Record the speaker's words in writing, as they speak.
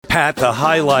Pat, the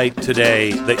highlight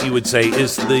today that you would say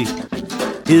is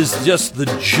just the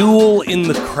jewel in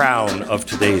the crown of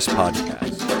today's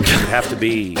podcast? It would have to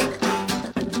be.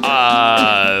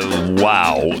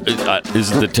 Wow.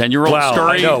 Is it the 10-year-old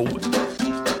story? I know.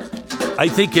 I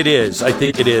think it is.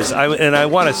 I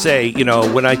want to say,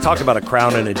 when I talk about a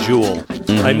crown and a jewel,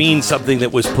 I mean something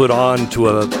that was put on to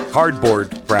a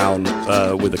cardboard crown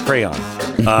with a crayon.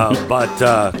 But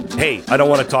hey, I don't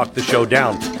want to talk the show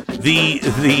down.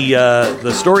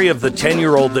 The story of the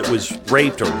 10-year-old that was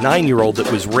raped, or 9-year-old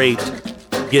that was raped,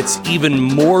 gets even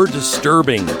more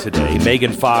disturbing today.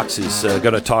 Megan Fox is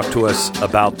going to talk to us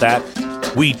about that.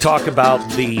 We talk about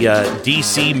the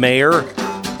D.C. mayor.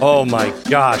 Oh my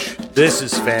gosh, this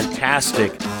is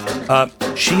fantastic.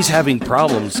 She's having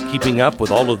problems keeping up with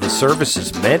all of the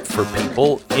services meant for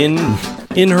people in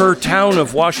her town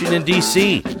of Washington,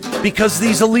 D.C. because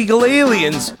these illegal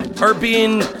aliens are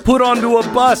being put onto a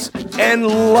bus and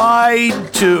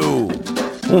lied to.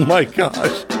 Oh my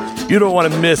gosh. You don't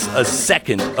want to miss a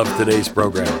second of today's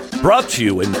program. Brought to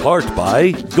you in part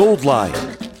by Goldline.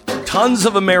 Tons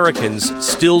of Americans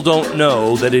still don't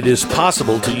know that it is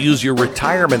possible to use your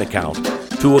retirement account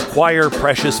to acquire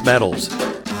precious metals.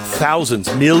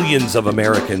 Thousands, millions of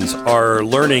Americans are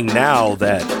learning now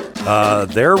that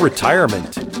their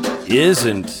retirement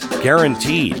isn't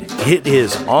guaranteed. It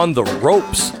is on the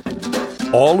ropes.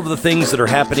 All of the things that are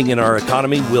happening in our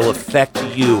economy will affect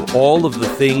you. All of the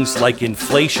things like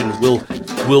inflation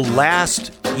will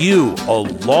last you a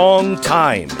long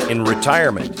time in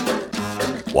retirement.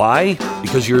 Why?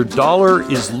 Because your dollar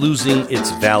is losing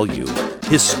its value.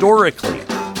 Historically,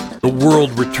 the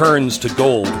world returns to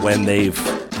gold when they've,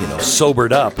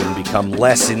 sobered up and become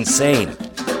less insane.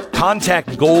 Contact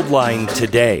Goldline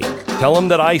today. Tell them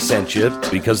that I sent you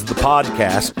because of the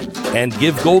podcast, and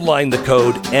give Goldline the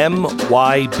code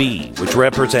MYB, which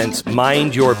represents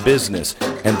Mind Your Business,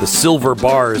 and the silver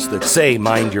bars that say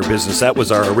Mind Your Business. That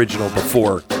was our original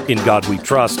Before In God We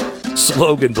Trust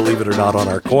slogan, believe it or not, on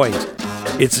our coins.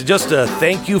 It's just a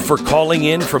thank you for calling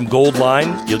in from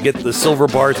Goldline. You'll get the silver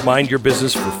bars Mind Your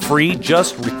Business for free.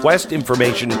 Just request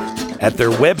information at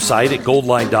their website at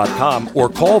goldline.com or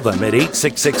call them at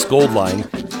 866-GOLDLINE,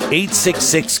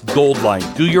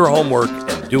 866-GOLDLINE. Do your homework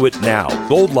and do it now.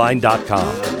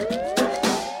 Goldline.com.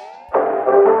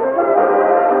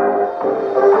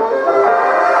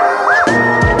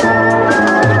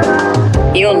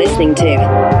 You're listening to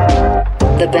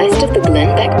the best of the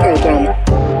Glenn Beck program.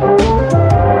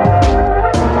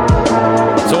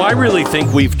 So I really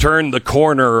think we've turned the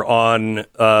corner on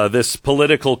this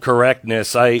political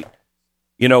correctness.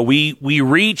 We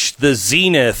reached the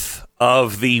zenith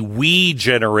of the we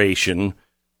generation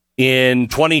in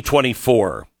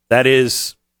 2024.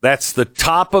 That's the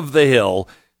top of the hill.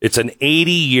 It's an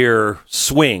 80-year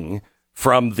swing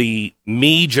from the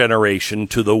me generation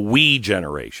to the we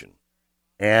generation.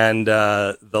 And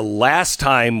the last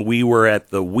time we were at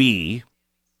the we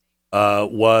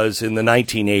was in the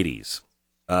 1980s.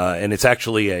 And it's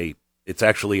actually a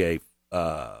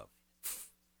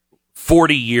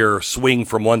 40-year swing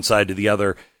from one side to the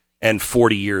other and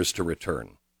 40 years to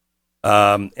return.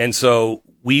 And so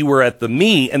we were at the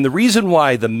me, and the reason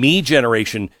why the me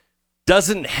generation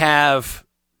doesn't have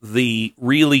the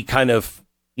really kind of,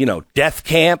 death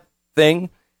camp thing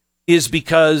is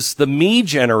because the me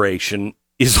generation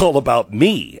is all about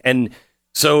me. And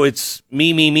so it's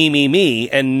me,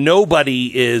 and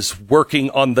nobody is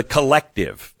working on the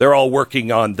collective. They're all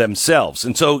working on themselves.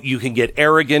 And so you can get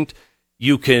arrogant,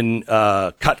 you can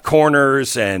cut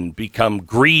corners and become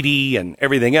greedy and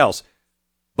everything else.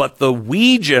 But the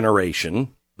we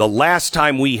generation, the last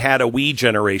time we had a we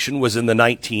generation was in the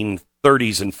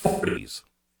 1930s and 40s.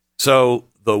 So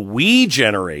the we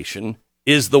generation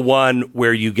is the one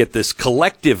where you get this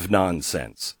collective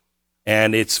nonsense,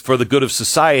 and it's for the good of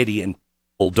society, and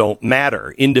people don't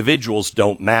matter. Individuals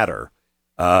don't matter.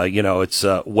 It's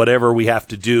whatever we have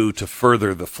to do to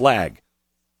further the flag.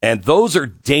 And those are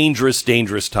dangerous,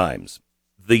 dangerous times.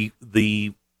 The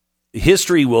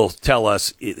history will tell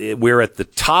us we're at the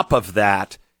top of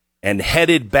that and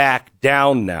headed back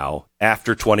down now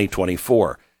after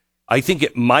 2024. I think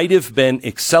it might have been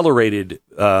accelerated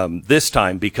this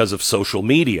time because of social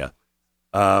media.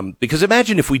 Because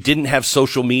imagine if we didn't have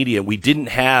social media, we didn't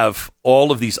have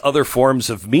all of these other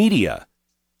forms of media,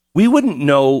 we wouldn't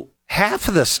know half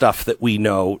of the stuff that we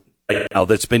know right now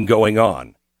that's been going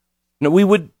on. We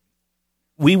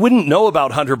wouldn't know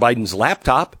about Hunter Biden's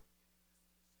laptop.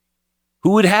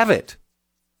 Who would have it?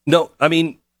 No, I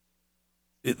mean,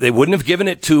 they wouldn't have given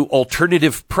it to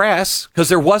alternative press because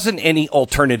there wasn't any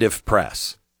alternative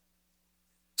press.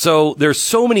 So there's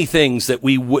so many things that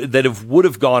would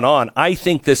have gone on. I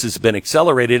think this has been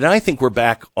accelerated, and I think we're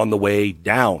back on the way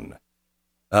down.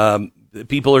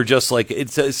 People are just like, it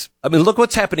says, I mean, look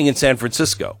what's happening in San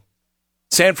Francisco.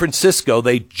 San Francisco,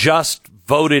 they just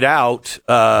voted out,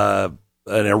 in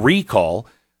a recall,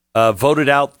 voted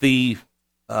out the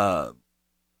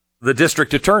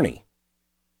district attorney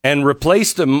and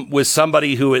replaced him with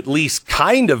somebody who at least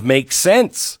kind of makes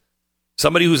sense.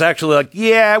 Somebody who's actually like,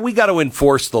 yeah, we got to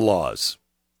enforce the laws.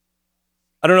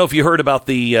 I don't know if you heard about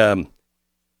the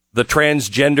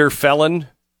transgender felon. Do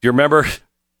you remember?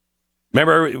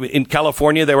 Remember in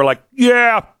California, they were like,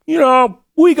 yeah,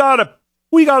 we gotta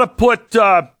put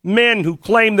men who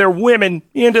claim they're women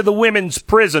into the women's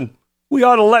prison. We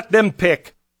ought to let them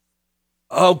pick.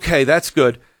 Okay, that's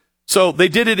good. So they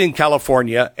did it in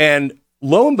California, and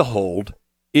lo and behold,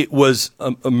 it was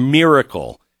a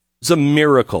miracle. It was a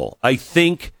miracle. I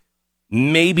think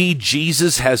maybe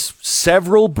Jesus has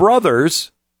several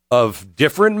brothers of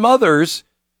different mothers,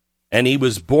 and he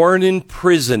was born in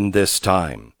prison this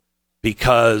time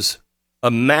because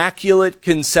immaculate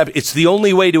conception. It's the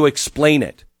only way to explain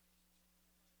it.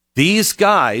 These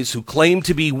guys who claim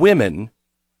to be women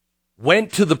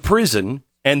went to the prison,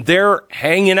 and they're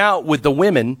hanging out with the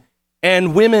women,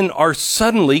 and women are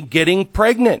suddenly getting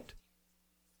pregnant.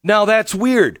 Now, that's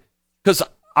weird, because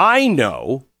I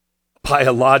know,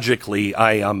 biologically,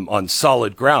 I am on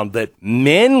solid ground, that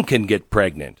men can get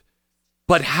pregnant.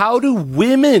 But how do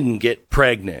women get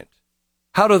pregnant?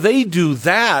 How do they do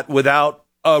that without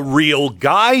a real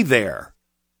guy there?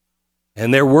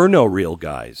 And there were no real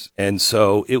guys. And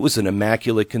so it was an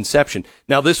immaculate conception.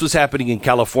 Now, this was happening in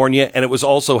California, and it was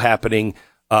also happening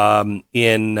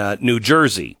in New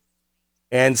Jersey.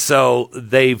 And so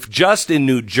they've just in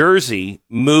New Jersey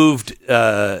moved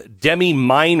Demi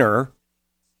Minor.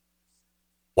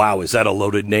 Wow, is that a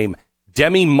loaded name?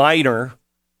 Demi Minor,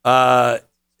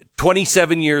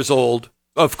 27 years old.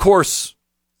 Of course,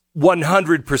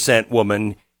 100%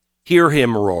 woman. Hear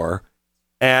him roar.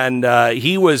 And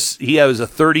he has a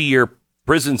 30-year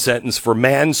prison sentence for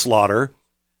manslaughter.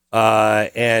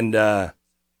 And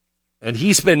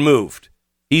he's been moved.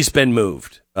 He's been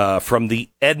moved from the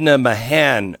Edna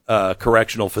Mahan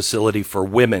Correctional Facility for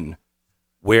Women,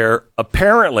 where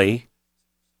apparently,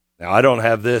 now I don't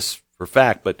have this for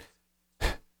fact, but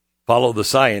follow the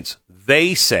science,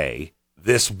 they say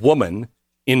this woman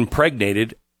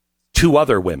impregnated 2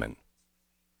 other women.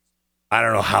 I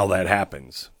don't know how that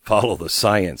happens. Follow the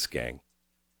science, gang.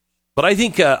 But I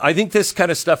think this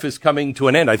kind of stuff is coming to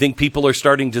an end. I think people are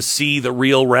starting to see the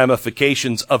real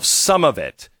ramifications of some of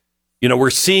it. You know,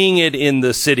 we're seeing it in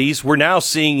the cities. We're now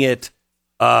seeing it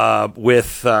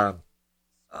with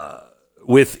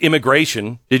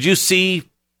immigration. Did you see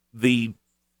the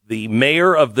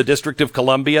mayor of the District of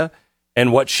Columbia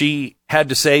and what she had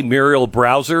to say, Muriel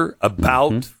Browser,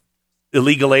 about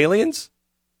illegal aliens?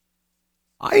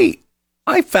 I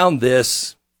found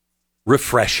this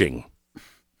refreshing.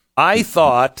 I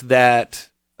thought that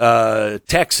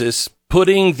Texas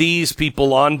putting these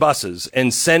people on buses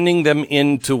and sending them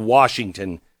into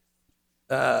Washington,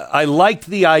 I liked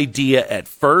the idea at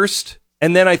first,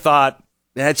 and then I thought,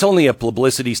 it's only a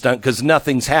publicity stunt because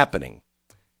nothing's happening.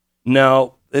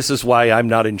 No, this is why I'm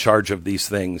not in charge of these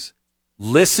things.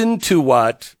 Listen to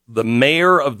what the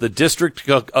mayor of the District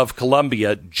of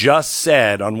Columbia just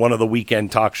said on one of the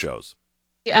weekend talk shows.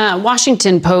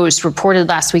 Washington Post reported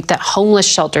last week that homeless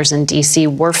shelters in D.C.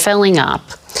 were filling up,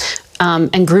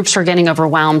 and groups were getting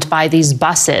overwhelmed by these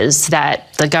buses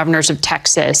that the governors of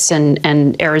Texas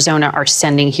and Arizona are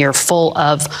sending here full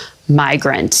of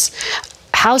migrants.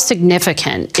 How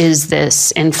significant is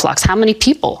this influx? How many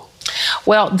people?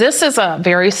 Well, this is a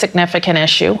very significant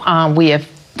issue. We have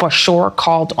for sure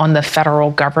called on the federal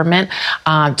government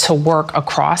to work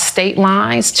across state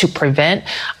lines to prevent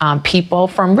people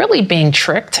from really being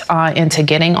tricked into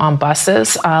getting on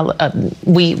buses.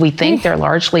 We think they're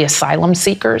largely asylum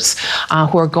seekers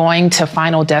who are going to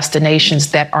final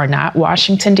destinations that are not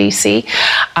Washington, D.C.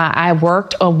 I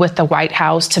worked with the White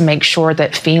House to make sure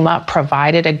that FEMA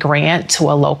provided a grant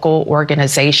to a local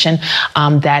organization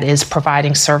that is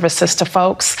providing services to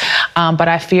folks. But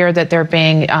I fear that they're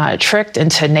being tricked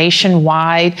into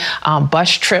nationwide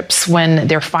bus trips when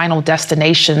their final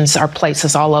destinations are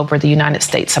places all over the United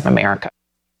States of America.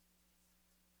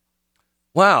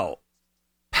 Wow.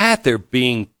 Pat, they're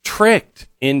being tricked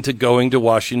into going to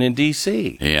Washington,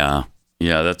 D.C. Yeah,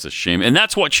 that's a shame. And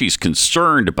that's what she's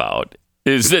concerned about,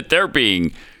 is that they're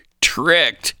being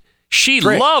tricked. She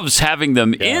loves having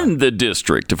them in the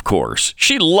district, of course.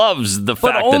 She loves the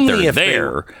fact that they're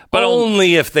there. But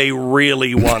only if they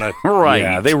really want to. Right.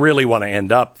 Yeah, they really want to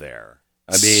end up there.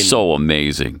 I mean, so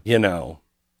amazing. So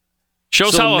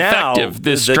Shows how now effective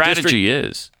this the strategy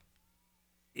is.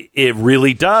 It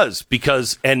really does,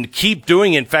 and keep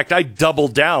doing it. In fact, I double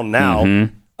down now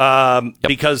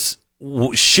because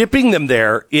shipping them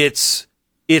there, it's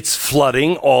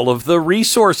flooding all of the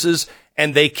resources,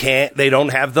 and they don't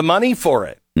have the money for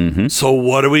it. So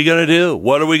what are we going to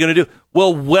do?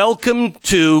 Well, welcome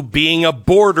to being a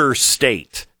border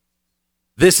state.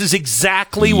 This is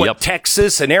exactly what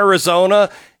Texas and Arizona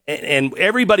and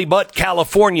everybody but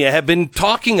California have been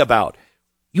talking about.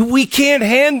 We can't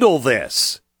handle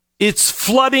this. It's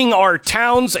flooding our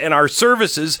towns and our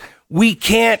services. We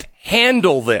can't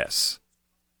handle this.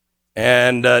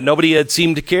 And nobody had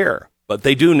seemed to care, but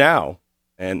they do now.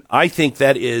 And I think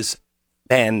that is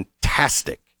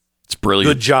fantastic. It's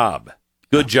brilliant.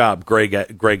 Good job, Greg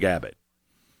Abbott.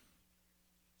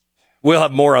 We'll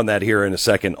have more on that here in a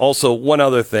second. Also, one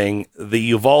other thing, the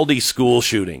Uvalde school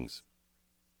shootings.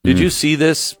 Did you see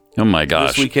this? Oh, my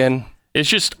gosh. This weekend? It's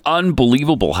just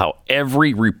unbelievable how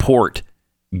every report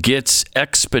gets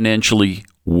exponentially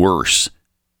worse.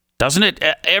 Doesn't it?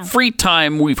 Every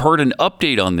time we've heard an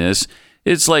update on this,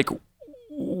 it's like,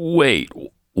 wait,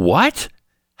 what?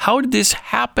 How did this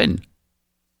happen?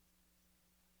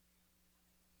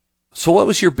 So what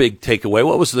was your big takeaway?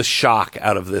 What was the shock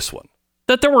out of this one?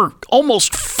 That there were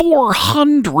almost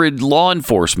 400 law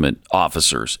enforcement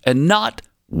officers, and not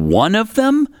one of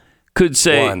them could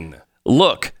say,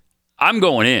 look, I'm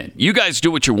going in. You guys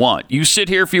do what you want. You sit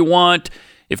here if you want.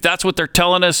 If that's what they're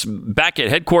telling us back at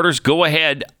headquarters, go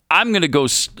ahead. I'm going to go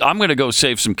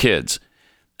save some kids.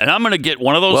 And I'm going to get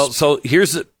one of those. Well, so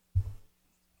here's the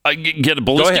get a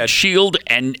ballistic shield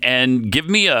and give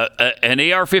me an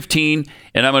AR-15,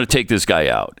 and I'm going to take this guy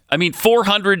out. I mean,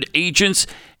 400 agents,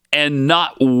 and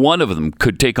not one of them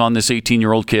could take on this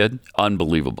 18-year-old kid.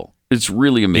 Unbelievable. It's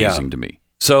really amazing to me.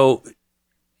 So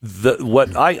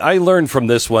what I learned from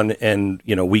this one, and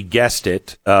we guessed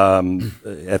it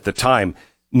at the time,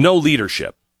 no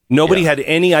leadership. Nobody had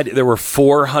any idea. There were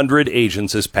 400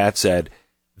 agents, as Pat said.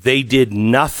 They did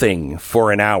nothing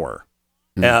for an hour.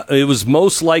 It was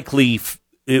most likely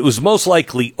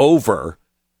over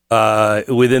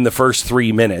within the first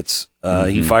 3 minutes.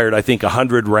 He fired, I think,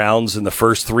 100 rounds in the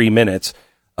first 3 minutes,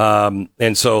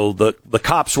 and so the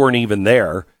cops weren't even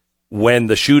there when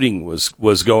the shooting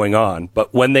was going on.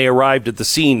 But when they arrived at the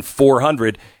scene,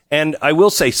 400, and I will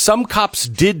say some cops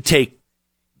did take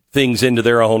things into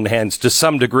their own hands to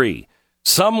some degree.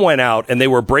 Some went out and they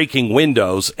were breaking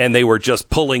windows and they were just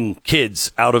pulling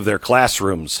kids out of their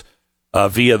classrooms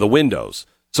via the windows.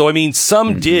 So, I mean,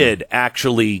 some did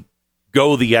actually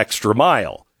go the extra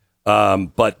mile.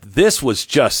 But this was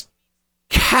just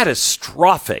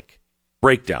catastrophic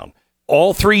breakdown.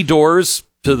 All 3 doors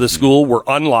to the school were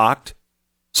unlocked.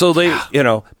 So they,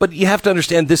 but you have to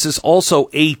understand this is also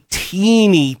a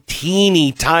teeny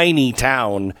tiny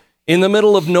town in the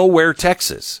middle of nowhere,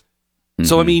 Texas.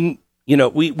 So, I mean,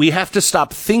 we have to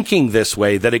stop thinking this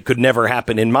way, that it could never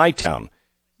happen in my town.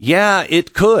 Yeah,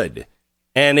 it could.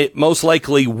 And it most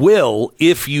likely will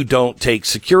if you don't take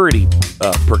security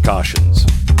precautions.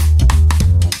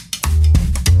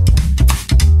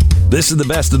 This is the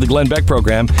best of the Glenn Beck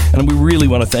program, and we really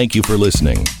want to thank you for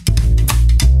listening.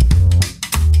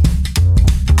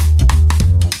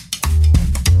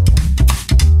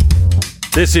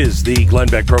 This is the Glenn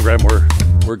Beck program.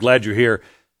 We're glad you're here.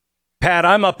 Pat,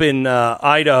 I'm up in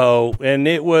Idaho, and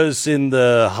it was in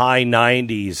the high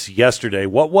 90s yesterday.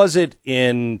 What was it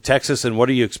in Texas, and what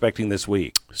are you expecting this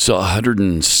week? So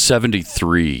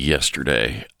 173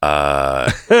 yesterday.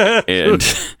 And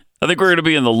I think we're going to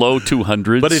be in the low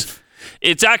 200s. But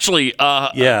it's actually,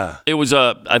 it was,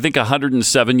 I think,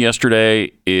 107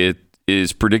 yesterday. It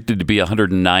is predicted to be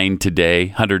 109 today,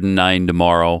 109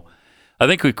 tomorrow. I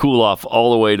think we cool off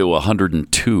all the way to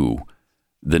 102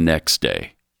 the next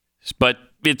day. But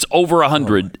it's over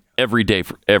 100 every day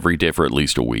for at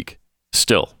least a week.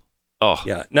 Still. Oh,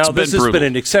 yeah. Now, this has been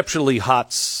an exceptionally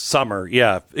hot summer.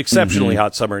 Yeah, exceptionally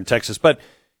hot summer in Texas. But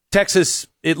Texas,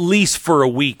 at least for a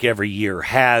week every year,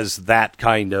 has that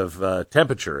kind of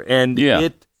temperature. And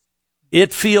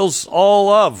it feels all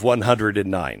of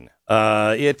 109.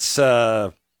 It's,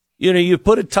 you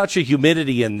put a touch of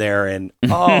humidity in there, and,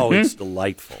 it's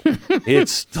delightful.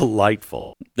 It's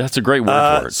delightful. That's a great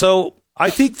word for it. So I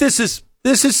think this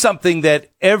is something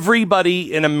that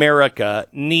everybody in America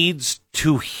needs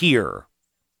to hear.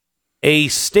 A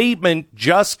statement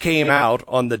just came out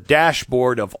on the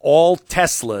dashboard of all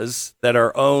Teslas that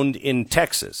are owned in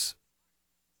Texas.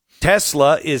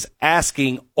 Tesla is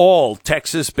asking all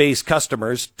Texas-based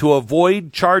customers to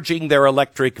avoid charging their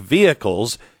electric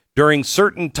vehicles during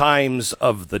certain times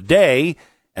of the day,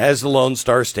 as the Lone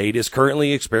Star State is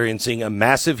currently experiencing a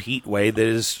massive heat wave that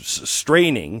is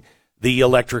straining the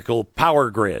electrical power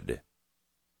grid.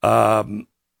 So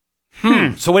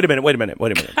wait a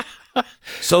minute.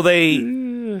 So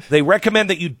they recommend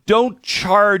that you don't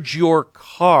charge your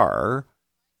car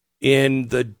in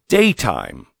the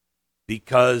daytime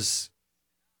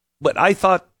but I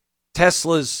thought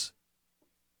Teslas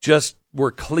just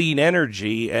were clean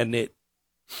energy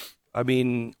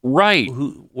right.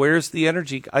 Where's the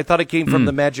energy? I thought it came from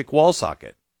the magic wall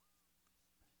socket.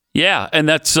 Yeah, and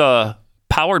that's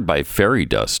powered by fairy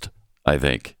dust, I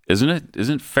think. Isn't it?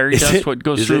 Isn't fairy dust what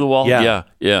goes through the wall?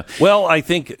 Yeah. Well, I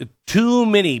think too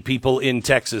many people in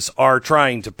Texas are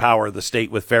trying to power the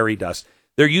state with fairy dust.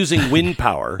 They're using wind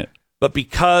power, but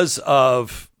because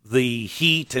of the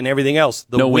heat and everything else,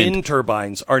 the wind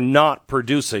turbines are not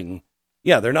producing.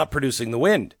 Yeah, they're not producing the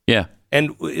wind. Yeah.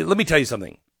 And let me tell you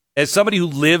something. As somebody who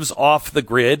lives off the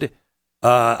grid,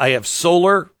 I have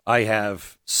solar. I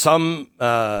have some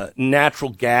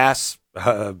natural gas,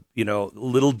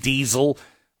 little diesel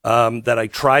that I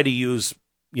try to use,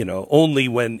 only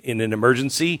when in an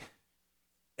emergency.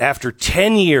 After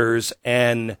 10 years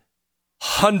and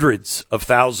hundreds of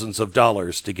thousands of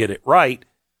dollars to get it right,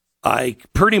 I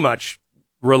pretty much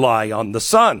rely on the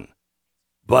sun.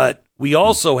 But we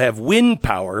also have wind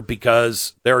power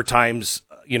because there are times,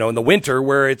 in the winter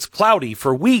where it's cloudy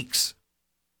for weeks.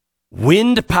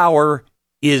 Wind power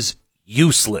is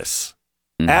useless.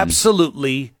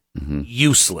 Absolutely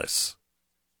useless.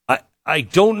 I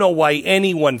don't know why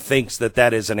anyone thinks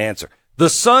that is an answer. The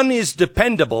sun is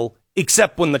dependable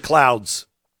except when the clouds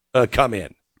come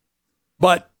in.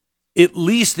 But at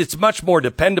least it's much more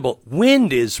dependable.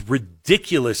 Wind is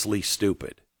ridiculously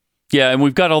stupid. Yeah, and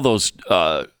we've got all those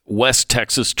West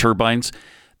Texas turbines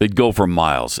that go for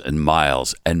miles and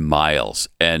miles and miles.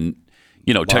 And,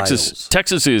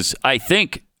 Texas is, I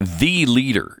think, the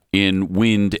leader in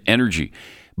wind energy.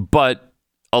 But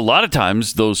a lot of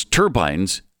times those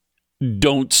turbines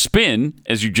don't spin,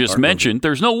 as you just mentioned.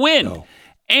 There's no wind. No.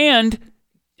 And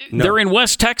they're in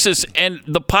West Texas, and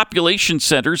the population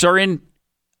centers are in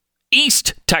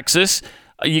East Texas.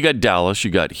 You got Dallas, you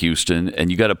got Houston, and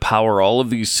you got to power all of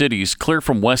these cities clear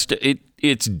from west.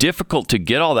 It's difficult to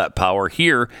get all that power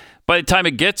here. By the time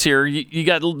it gets here, you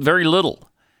got very little.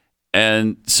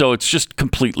 And so it's just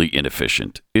completely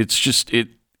inefficient.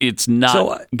 It's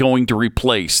not going to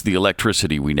replace the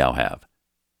electricity we now have.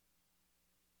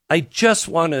 I just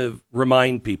want to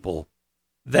remind people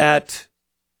that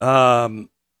rolling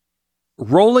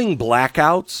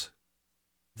blackouts,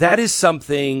 that is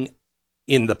something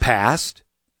in the past.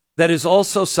 That is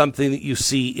also something that you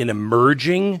see in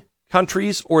emerging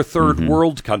countries or third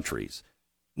world countries,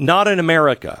 not in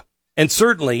America, and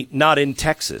certainly not in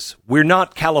Texas. We're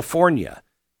not California.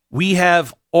 We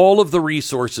have all of the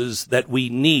resources that we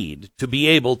need to be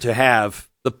able to have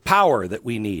the power that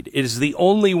we need. It is the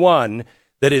only one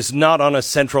that is not on a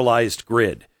centralized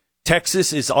grid.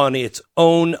 Texas is on its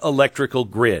own electrical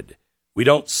grid. We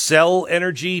don't sell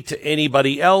energy to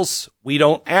anybody else. We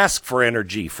don't ask for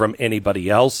energy from anybody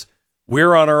else.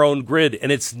 We're on our own grid,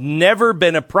 and it's never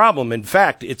been a problem. In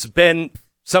fact, it's been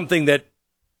something that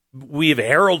we have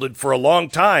heralded for a long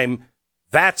time.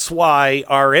 That's why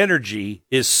our energy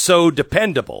is so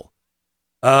dependable.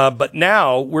 But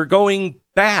now we're going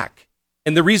back.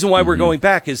 And the reason why we're going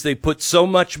back is they put so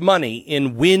much money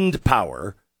in wind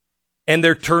power, and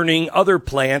they're turning other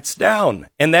plants down.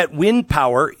 And that wind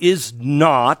power is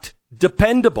not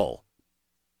dependable.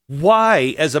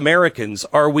 Why, as Americans,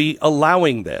 are we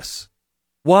allowing this?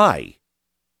 Why?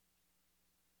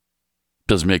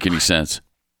 Doesn't make any sense.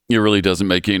 It really doesn't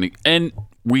make any. And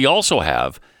we also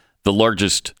have the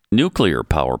largest nuclear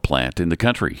power plant in the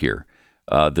country here,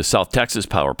 the South Texas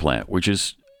power plant, which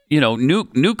is,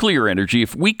 nuclear energy.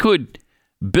 If we could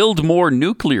build more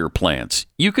nuclear plants,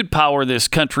 you could power this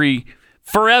country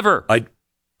forever.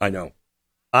 I know.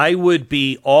 I would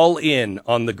be all in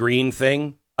on the green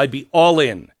thing. I'd be all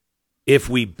in if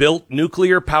we built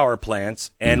nuclear power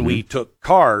plants and we took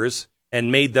cars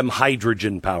and made them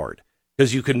hydrogen powered,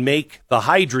 because you can make the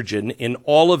hydrogen in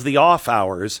all of the off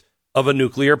hours of a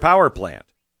nuclear power plant.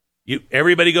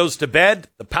 Everybody goes to bed.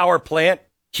 The power plant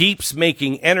keeps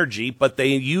making energy, but they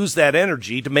use that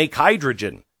energy to make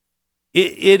hydrogen.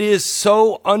 It is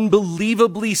so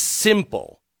unbelievably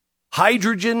simple.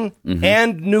 Hydrogen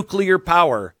and nuclear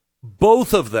power,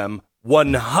 both of them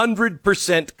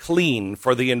 100% clean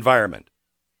for the environment.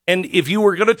 And if you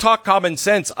were going to talk common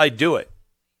sense, I'd do it.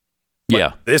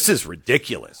 But this is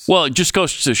ridiculous. Well, it just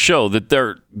goes to show that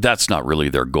that's not really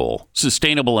their goal.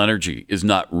 Sustainable energy is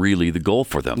not really the goal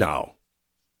for them. No.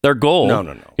 Their goal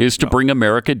No. is to bring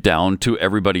America down to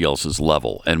everybody else's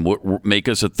level and make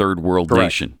us a third world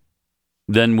nation.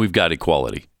 Then we've got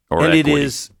equality or equity.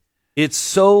 It's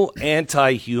so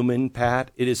anti-human,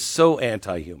 Pat. It is so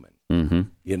anti-human. Mm-hmm.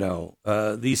 You know,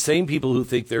 these same people who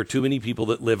think there are too many people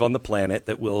that live on the planet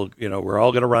that will, we're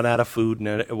all going to run out of food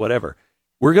and whatever.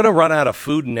 We're going to run out of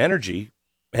food and energy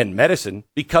and medicine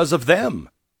because of them.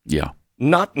 Yeah.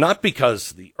 Not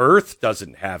because the earth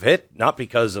doesn't have it, not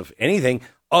because of anything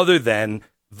other than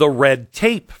the red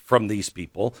tape from these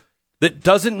people that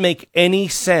doesn't make any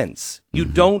sense. You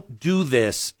don't do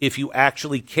this if you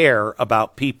actually care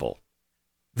about people.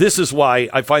 This is why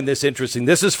I find this interesting.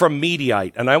 This is from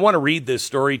Mediaite, and I want to read this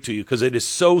story to you because it is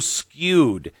so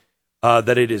skewed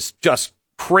that it is just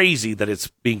crazy that it's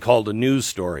being called a news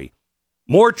story.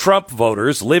 More Trump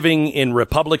voters living in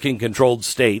Republican-controlled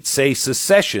states say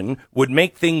secession would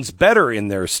make things better in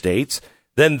their states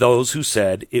than those who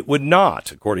said it would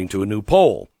not, according to a new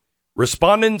poll.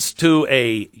 Respondents to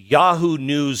a Yahoo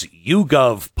News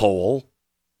YouGov poll,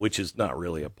 which is not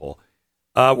really a poll,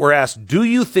 were asked, do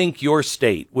you think your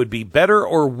state would be better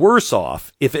or worse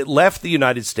off if it left the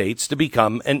United States to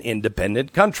become an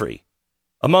independent country?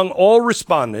 Among all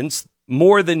respondents,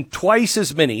 more than twice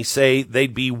as many say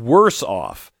they'd be worse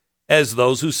off as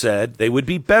those who said they would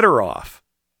be better off.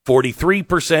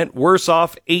 43% worse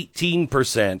off,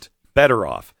 18% better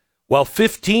off. While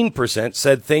 15%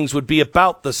 said things would be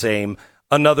about the same,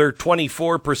 another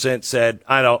 24% said,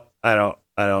 I don't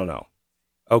know.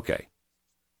 Okay.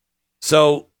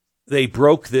 So they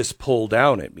broke this poll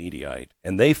down at Mediaite,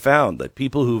 and they found that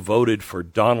people who voted for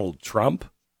Donald Trump,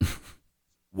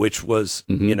 which was,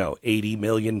 80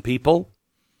 million people,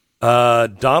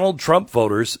 Donald Trump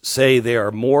voters say they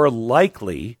are more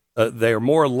likely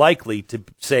to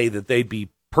say that they'd be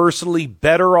personally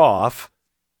better off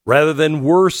rather than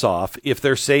worse off if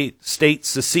their state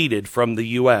seceded from the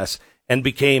U.S. and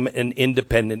became an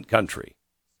independent country.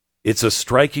 It's a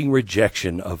striking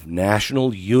rejection of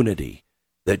national unity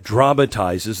that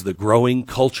dramatizes the growing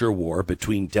culture war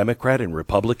between Democrat and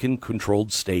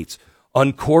Republican-controlled states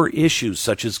on core issues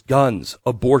such as guns,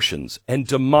 abortions, and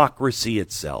democracy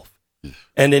itself.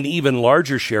 And an even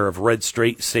larger share of red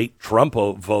state Trump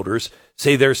voters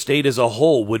say their state as a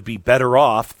whole would be better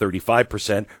off,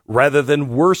 35%, rather than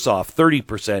worse off,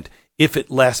 30%, if it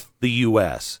left the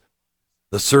U.S.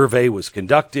 The survey was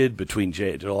conducted between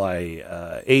July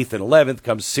 8th and 11th,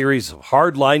 comes a series of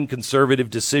hardline conservative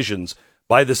decisions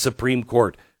by the Supreme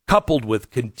Court, coupled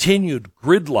with continued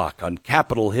gridlock on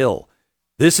Capitol Hill.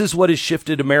 This is what has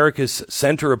shifted America's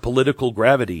center of political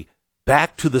gravity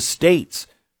back to the states,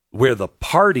 where the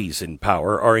parties in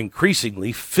power are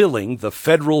increasingly filling the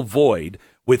federal void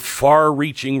with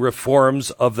far-reaching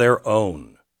reforms of their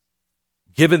own.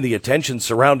 Given the attention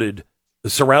surrounding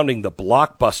the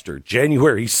blockbuster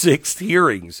January 6th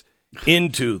hearings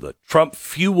into the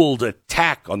Trump-fueled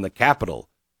attack on the Capitol,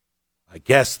 I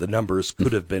guess the numbers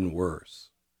could have been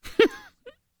worse.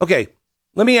 Okay,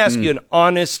 let me ask you an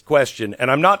honest question, and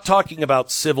I'm not talking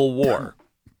about civil war.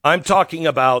 I'm talking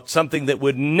about something that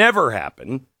would never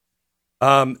happen.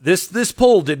 This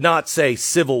poll did not say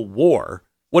civil war.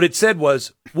 What it said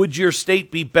was, would your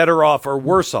state be better off or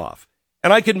worse off?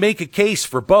 And I could make a case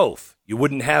for both. You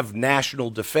wouldn't have national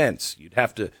defense. You'd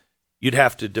have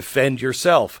to defend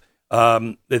yourself.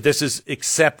 That this is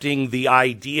accepting the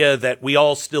idea that we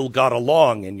all still got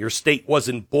along and your state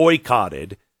wasn't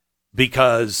boycotted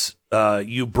because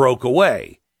you broke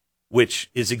away, which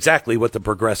is exactly what the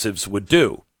progressives would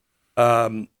do.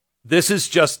 This is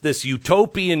just this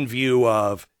utopian view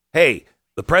of, hey,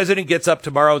 the president gets up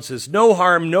tomorrow and says, no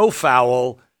harm, no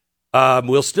foul.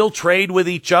 We'll still trade with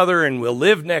each other and we'll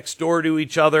live next door to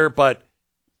each other. But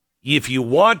if you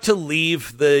want to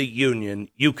leave the union,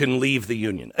 you can leave the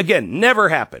union. Again, never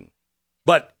happened.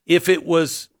 But if it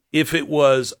was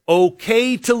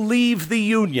okay to leave the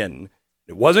union,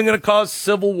 it wasn't going to cause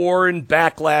civil war and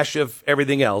backlash of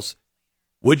everything else,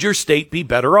 would your state be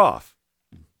better off?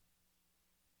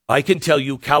 I can tell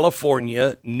you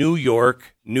California, New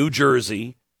York, New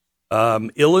Jersey,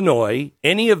 Illinois,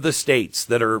 any of the states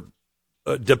that are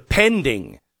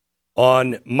depending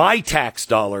on my tax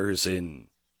dollars in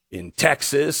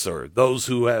Texas, or those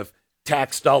who have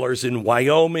tax dollars in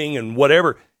Wyoming and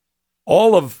whatever,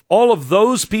 all of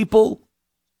those people,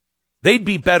 they'd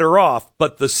be better off.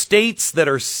 But the states that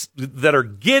are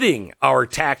getting our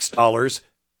tax dollars,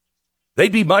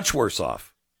 they'd be much worse off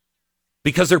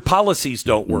because their policies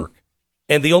don't work.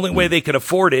 And the only way they can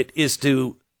afford it is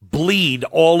to bleed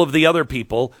all of the other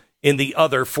people in the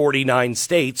other 49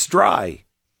 states dry.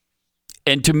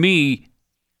 And to me,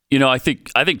 I think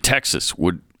Texas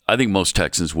would I think most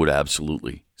Texans would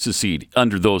absolutely secede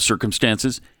under those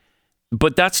circumstances.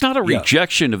 But that's not a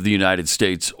rejection of the United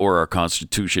States or our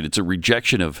Constitution. It's a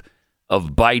rejection of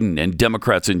Biden and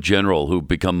Democrats in general who've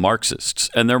become Marxists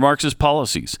and their Marxist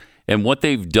policies and what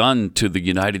they've done to the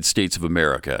United States of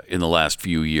America in the last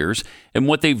few years and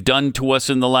what they've done to us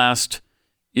in the last,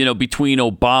 between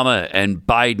Obama and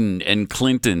Biden and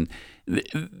Clinton.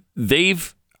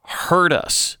 They've hurt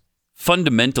us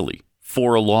fundamentally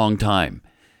for a long time.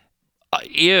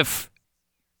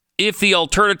 If the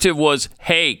alternative was,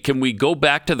 hey, can we go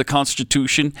back to the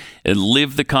Constitution and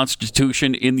live the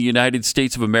Constitution in the United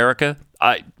States of America?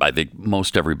 I think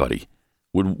most everybody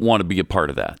would want to be a part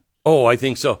of that. Oh, I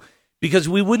think so. Because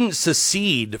we wouldn't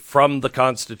secede from the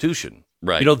Constitution.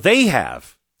 Right. They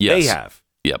have. Yes. They have.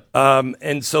 Yep.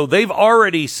 And so they've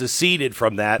already seceded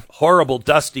from that horrible,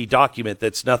 dusty document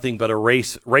that's nothing but a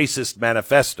racist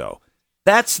manifesto.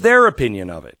 That's their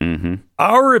opinion of it. Mm-hmm.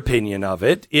 Our opinion of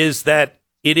it is that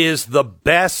it is the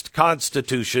best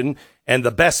Constitution and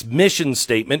the best mission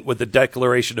statement with the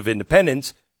Declaration of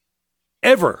Independence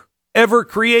ever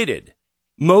created.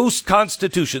 Most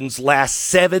constitutions last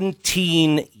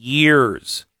 17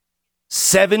 years.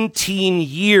 17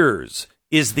 years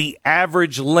is the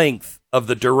average length of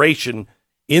the duration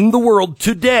in the world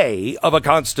today of a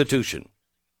constitution.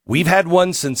 We've had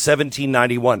one since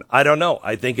 1791. I don't know.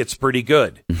 I think it's pretty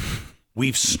good.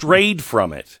 We've strayed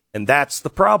from it, and that's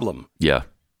the problem. Yeah.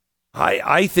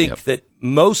 I think that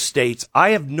most states, I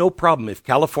have no problem if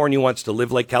California wants to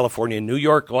live like California, New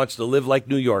York wants to live like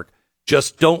New York.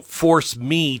 Just don't force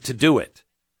me to do it.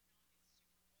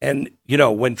 And,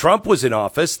 when Trump was in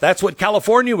office, that's what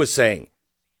California was saying.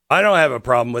 I don't have a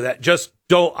problem with that. Just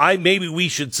maybe we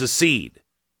should secede.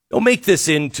 Don't make this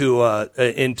into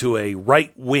a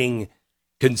right-wing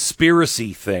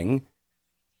conspiracy thing.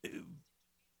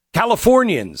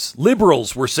 Californians,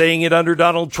 liberals were saying it under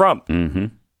Donald Trump. Mm-hmm.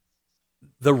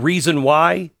 The reason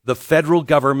why the federal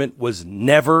government was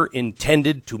never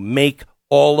intended to make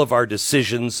all of our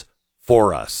decisions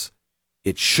for us.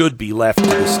 It should be left to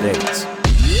the states.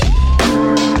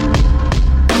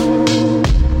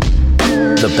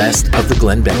 The best of the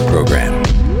Glenn Beck program.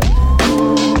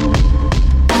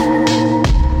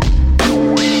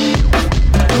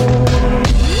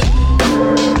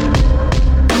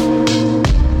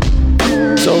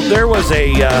 So there was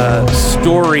a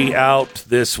story out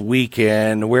this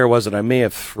weekend. Where was it? I may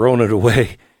have thrown it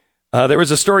away. There was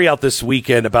a story out this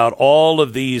weekend about all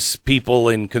of these people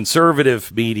in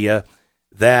conservative media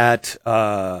that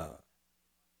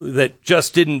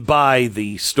just didn't buy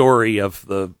the story of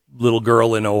the little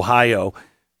girl in Ohio,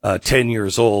 10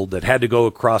 years old, that had to go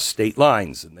across state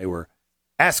lines, and they were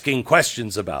asking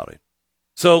questions about it.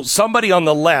 So somebody on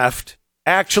the left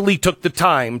actually took the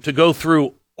time to go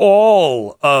through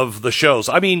all of the shows.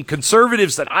 I mean,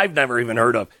 conservatives that I've never even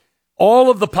heard of,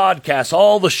 all of the podcasts,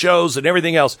 all the shows and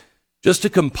everything else, just to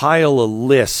compile a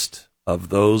list of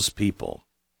those people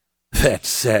that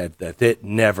said that it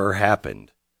never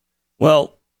happened.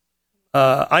 Well,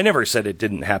 I never said it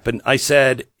didn't happen. I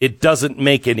said it doesn't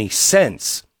make any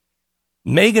sense.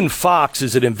 Megan Fox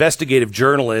is an investigative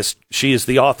journalist. She is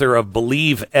the author of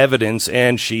Believe Evidence,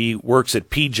 and she works at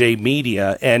PJ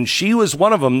Media, and she was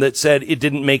one of them that said it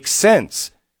didn't make sense.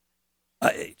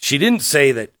 She didn't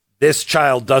say that this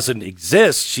child doesn't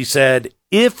exist. She said,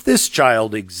 if this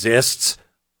child exists,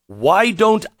 why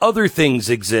don't other things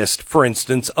exist? For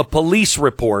instance, a police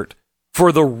report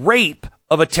for the rape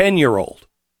of a 10-year-old.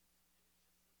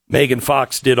 Megan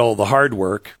Fox did all the hard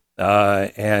work,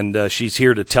 and she's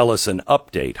here to tell us an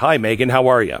update. Hi, Megan. How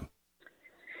are you?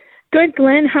 Good,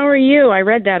 Glenn. How are you? I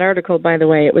read that article, by the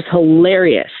way. It was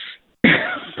hilarious.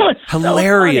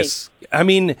 Hilarious. So I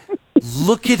mean,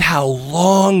 look at how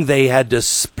long they had to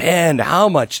spend. How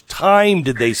much time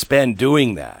did they spend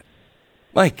doing that?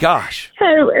 My gosh.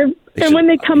 And when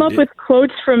they come up with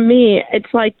quotes from me,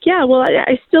 it's like, yeah, well,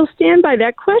 I still stand by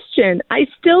that question. I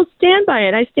still stand by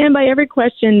it. I stand by every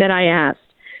question that I asked.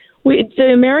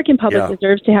 The American public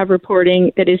deserves to have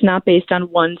reporting that is not based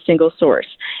on one single source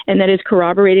and that is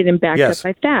corroborated and backed up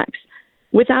by facts.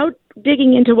 Without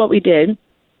digging into what we did,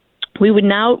 we would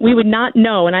not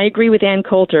know, and I agree with Ann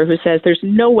Coulter, who says there's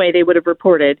no way they would have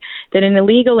reported that an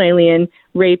illegal alien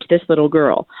raped this little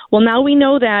girl. Well, now we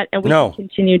know that, and we can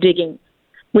continue digging,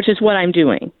 which is what I'm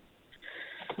doing.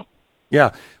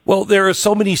 Yeah. Well, there are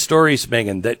so many stories,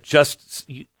 Megan, that just,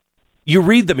 you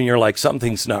read them and you're like,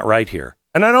 something's not right here.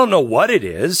 And I don't know what it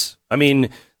is. I mean,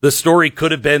 the story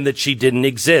could have been that she didn't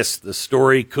exist. The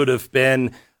story could have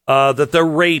been that the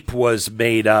rape was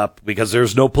made up because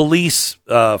there's no police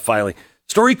filing.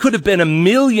 Story could have been a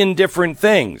million different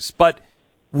things. But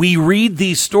we read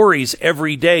these stories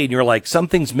every day and you're like,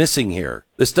 something's missing here.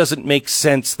 This doesn't make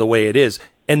sense the way it is.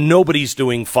 And nobody's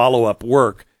doing follow-up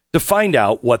work to find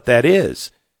out what that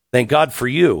is. Thank God for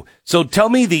you. So tell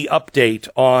me the update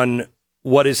on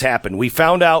what has happened. We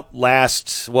found out last,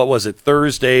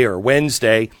 Thursday or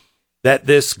Wednesday, that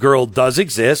this girl does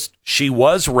exist. She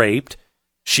was raped.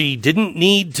 She didn't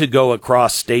need to go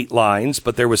across state lines,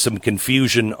 but there was some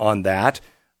confusion on that.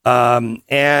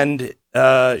 And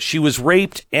she was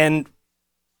raped, and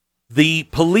the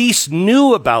police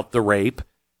knew about the rape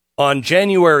on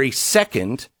January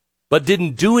 2nd, but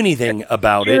didn't do anything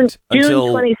about it until,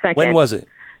 June 22nd. When was it?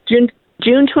 June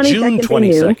 22nd. June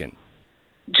 22nd.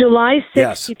 July 6th,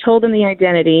 Yes. he told them the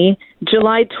identity.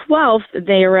 July 12th,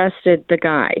 they arrested the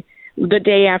guy, the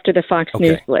day after the Fox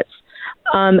News blitz.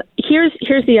 Here's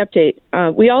the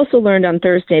update. We also learned on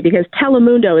Thursday, because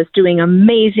Telemundo is doing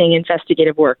amazing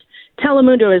investigative work.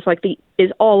 Telemundo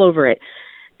is all over it.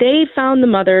 They found the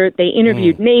mother. They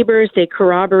interviewed neighbors. They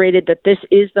corroborated that this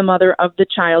is the mother of the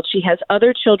child. She has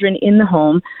other children in the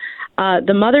home.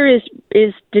 The mother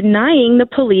is denying the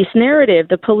police narrative.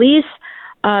 The police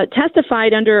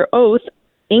testified under oath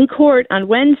in court on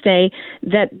Wednesday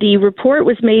that the report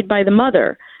was made by the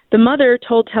mother. The mother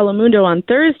told Telemundo on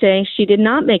Thursday she did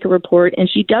not make a report, and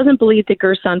she doesn't believe that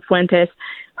Gerson Fuentes,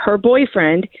 her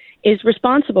boyfriend, is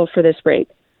responsible for this rape.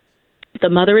 The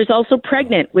mother is also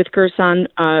pregnant with Gerson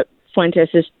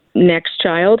Fuentes' next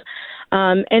child,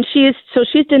 and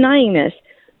she's denying this.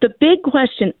 The big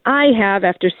question I have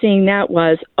after seeing that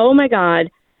was, oh my God,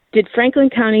 did Franklin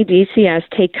County DCS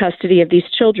take custody of these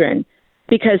children?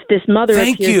 Because this mother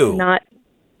appears to not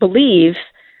believe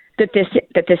that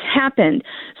this happened.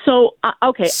 So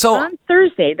on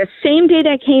Thursday, the same day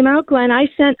that came out, Glenn, I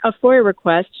sent a FOIA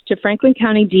request to Franklin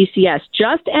County DCS,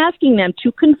 just asking them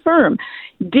to confirm,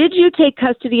 did you take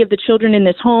custody of the children in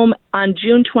this home on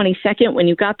June 22nd when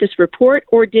you got this report,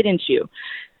 or didn't you?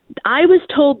 I was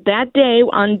told that day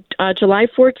on July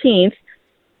 14th,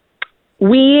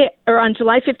 on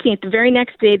July 15th, the very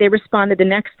next day, they responded the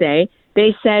next day.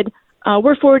 They said,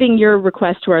 we're forwarding your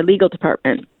request to our legal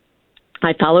department.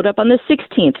 I followed up on the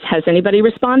 16th. Has anybody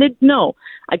responded? No.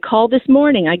 I called this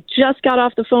morning. I just got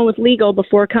off the phone with legal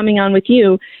before coming on with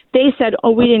you. They said,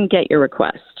 we didn't get your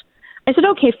request. I said,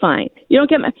 okay, fine. You don't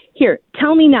get here,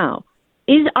 tell me now.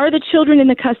 Are the children in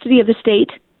the custody of the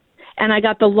state? And I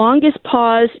got the longest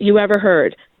pause you ever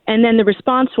heard. And then the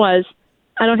response was,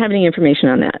 I don't have any information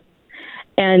on that.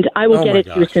 And I will get it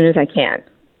to you as soon as I can.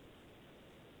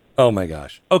 Oh, my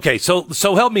gosh. Okay, so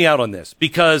help me out on this,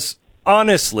 because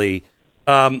honestly,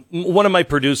 one of my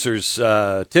producers,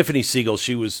 Tiffany Siegel,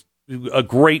 she was a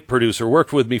great producer,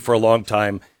 worked with me for a long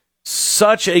time,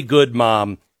 such a good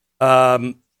mom.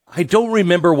 I don't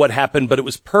remember what happened, but it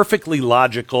was perfectly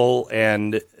logical,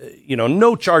 and,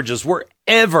 no charges were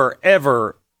ever,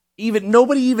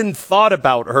 nobody even thought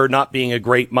about her not being a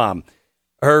great mom.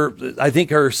 I think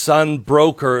her son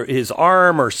broke his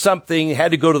arm or something,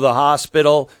 had to go to the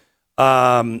hospital,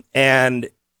 and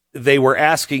they were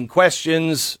asking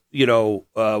questions,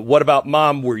 what about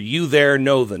mom? Were you there?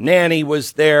 No, the nanny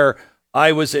was there.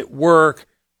 I was at work.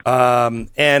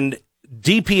 And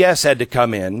DPS had to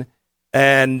come in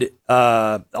and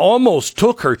almost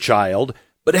took her child,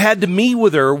 but had to meet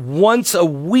with her once a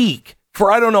week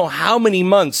for I don't know how many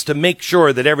months to make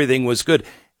sure that everything was good.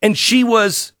 And she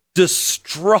was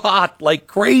distraught like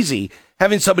crazy,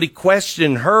 having somebody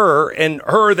question her and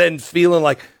her then feeling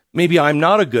like, maybe I'm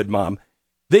not a good mom.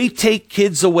 They take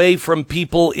kids away from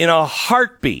people in a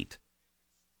heartbeat.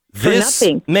 This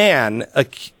man,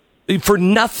 for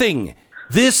nothing,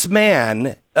 this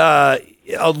man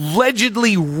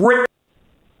allegedly raped.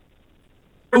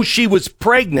 She was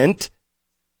pregnant,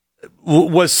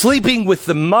 was sleeping with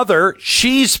the mother.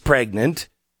 She's pregnant.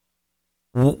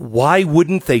 Why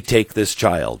wouldn't they take this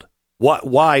child?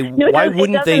 Why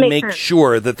wouldn't they make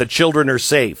sure that the children are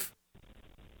safe?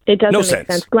 It doesn't make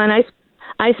sense. Glenn,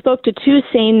 I spoke to two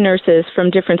SANE nurses from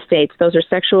different states. Those are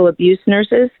sexual abuse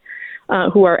nurses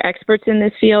who are experts in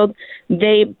this field.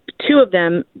 Two of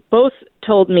them both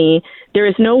told me there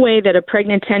is no way that a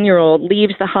pregnant 10-year-old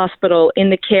leaves the hospital in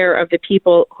the care of the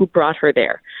people who brought her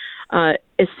there.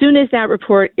 As soon as that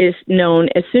report is known,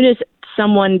 as soon as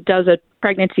someone does a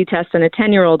pregnancy test on a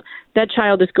 10-year-old, that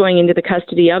child is going into the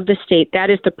custody of the state. That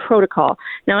is the protocol.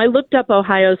 Now, I looked up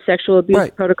Ohio's sexual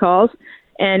abuse protocols,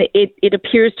 and it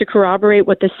appears to corroborate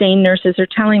what the SANE nurses are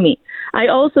telling me. I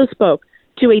also spoke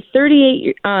to a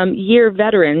 38-year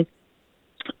veteran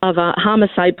of a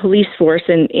homicide police force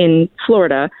in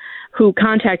Florida who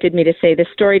contacted me to say, this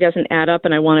story doesn't add up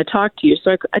and I want to talk to you.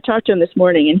 So I talked to him this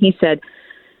morning, and he said,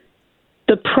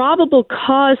 The probable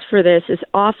cause for this is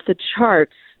off the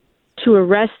charts to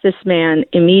arrest this man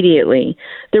immediately.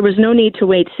 There was no need to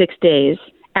wait 6 days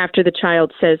after the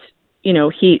child says,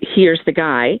 here's the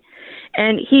guy.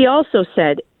 And he also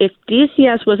said if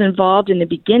DCS was involved in the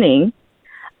beginning,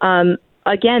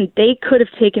 again, they could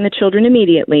have taken the children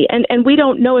immediately. And we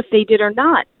don't know if they did or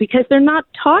not because they're not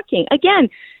talking. Again,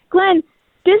 Glenn,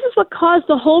 this is what caused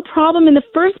the whole problem in the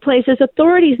first place is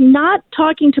authorities not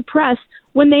talking to press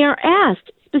when they are asked.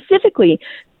 Specifically,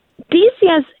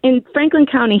 DCS in Franklin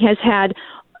County has had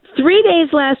 3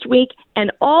 days last week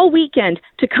and all weekend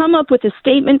to come up with a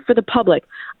statement for the public.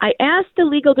 I asked the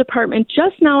legal department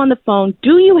just now on the phone,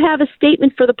 do you have a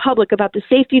statement for the public about the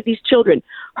safety of these children?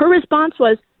 Her response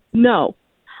was, no,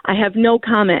 I have no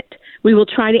comment. We will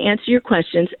try to answer your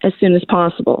questions as soon as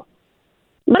possible.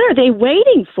 What are they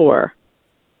waiting for?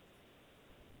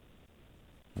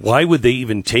 Why would they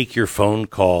even take your phone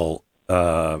call?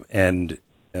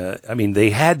 They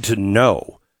had to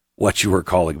know what you were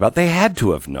calling about. They had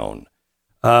to have known.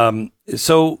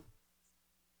 So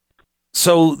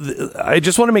I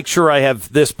just want to make sure I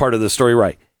have this part of the story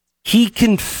right. He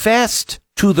confessed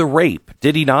to the rape,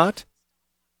 did he not?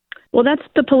 Well, that's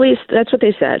the police. That's what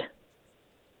they said.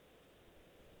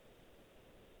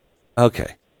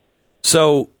 Okay.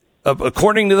 So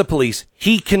according to the police,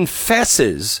 he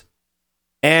confesses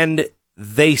and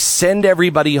they send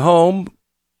everybody home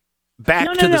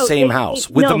back to the same house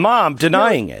with the mom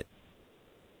denying it.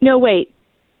 No, wait.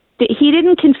 He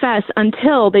didn't confess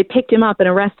until they picked him up and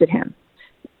arrested him.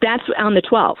 That's on the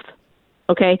 12th.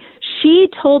 Okay. She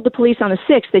told the police on the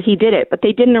 6th that he did it, but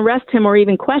they didn't arrest him or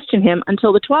even question him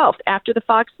until the 12th after the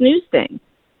Fox News thing,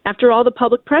 after all the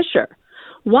public pressure.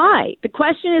 Why? The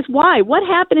question is why? What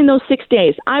happened in those 6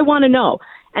 days? I want to know.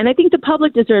 And I think the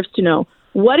public deserves to know.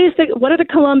 What are the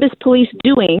Columbus police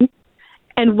doing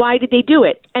and why did they do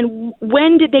it? And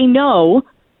when did they know?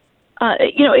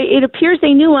 It appears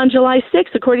they knew on July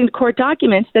 6th, according to court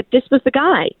documents, that this was the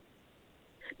guy.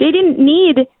 They didn't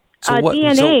need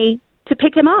DNA to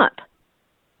pick him up.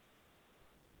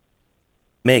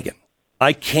 Megan,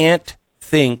 I can't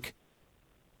think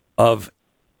of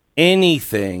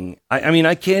anything.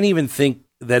 I can't even think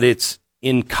that it's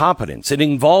incompetence. It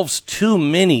involves too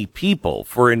many people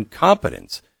for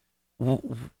incompetence.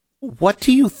 What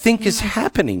do you think is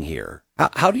happening here?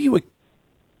 How do you?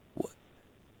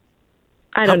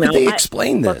 I don't know. How could they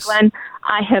explain this? Look, Glenn,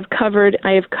 I have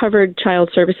covered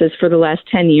child services for the last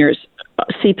 10 years,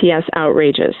 CPS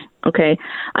outrages. Okay,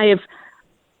 I have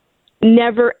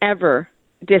never ever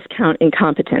discount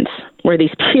incompetence where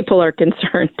these people are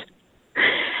concerned.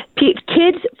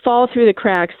 Kids fall through the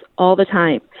cracks all the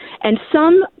time, and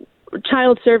some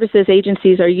child services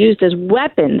agencies are used as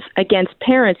weapons against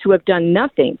parents who have done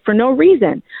nothing for no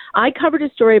reason. I covered a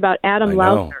story about Adam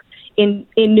Lautner in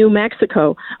New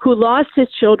Mexico who lost his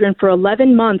children for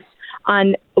 11 months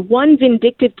on one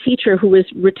vindictive teacher who was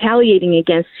retaliating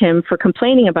against him for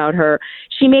complaining about her.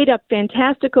 She made up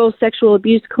fantastical sexual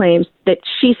abuse claims that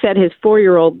she said his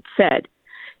 4-year-old said.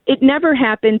 It never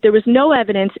happened. There was no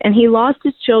evidence, and he lost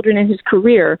his children and his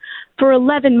career for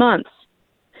 11 months.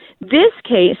 This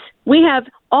case, we have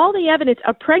all the evidence.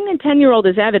 A pregnant 10-year-old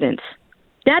is evidence.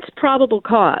 That's probable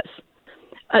cause.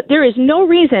 There is no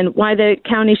reason why the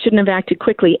county shouldn't have acted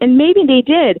quickly, and maybe they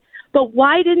did, but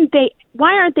why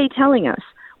aren't they telling us?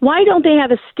 Why don't they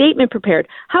have a statement prepared?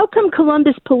 How come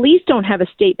Columbus police don't have a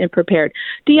statement prepared?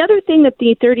 The other thing that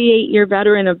the 38-year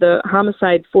veteran of the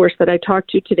homicide force that I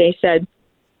talked to today said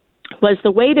was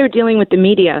the way they're dealing with the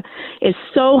media is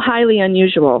so highly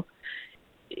unusual.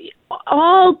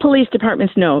 All police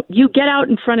departments know you get out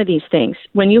in front of these things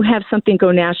when you have something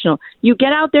go national. You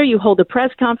get out there, you hold a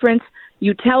press conference,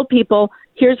 you tell people,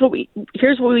 here's what we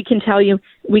can tell you.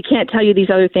 We can't tell you these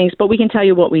other things, but we can tell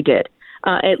you what we did,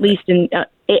 at least in X,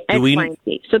 Y, and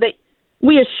Z. So that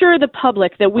we assure the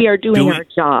public that we are doing our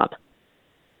job.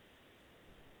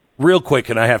 Real quick,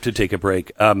 and I have to take a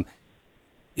break.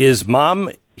 Is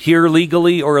mom here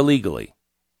legally or illegally?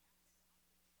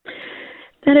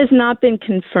 That has not been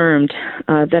confirmed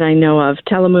that I know of.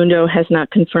 Telemundo has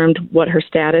not confirmed what her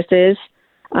status is.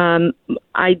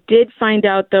 I did find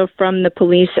out, though, from the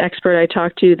police expert I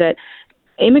talked to that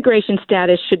immigration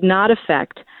status should not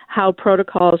affect how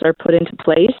protocols are put into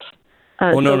place.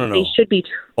 No. They should be.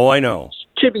 I know.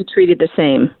 Should be treated the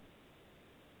same.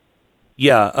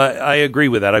 Yeah, I agree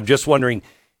with that. I'm just wondering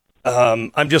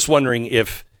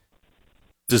if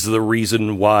this is the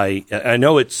reason why. I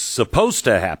know it's supposed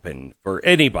to happen for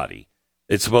anybody.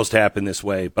 It's supposed to happen this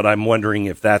way, but I'm wondering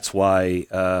if that's why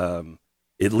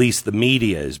at least the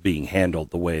media is being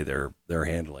handled the way they're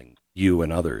handling you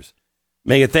and others.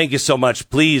 Megan, thank you so much.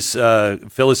 Please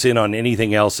fill us in on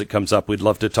anything else that comes up. We'd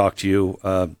love to talk to you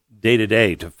day to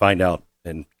day to find out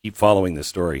and keep following this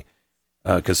story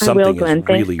because something is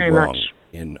really wrong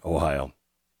in Ohio.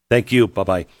 Thank you.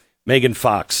 Bye-bye. Megan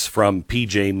Fox from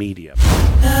PJ Media.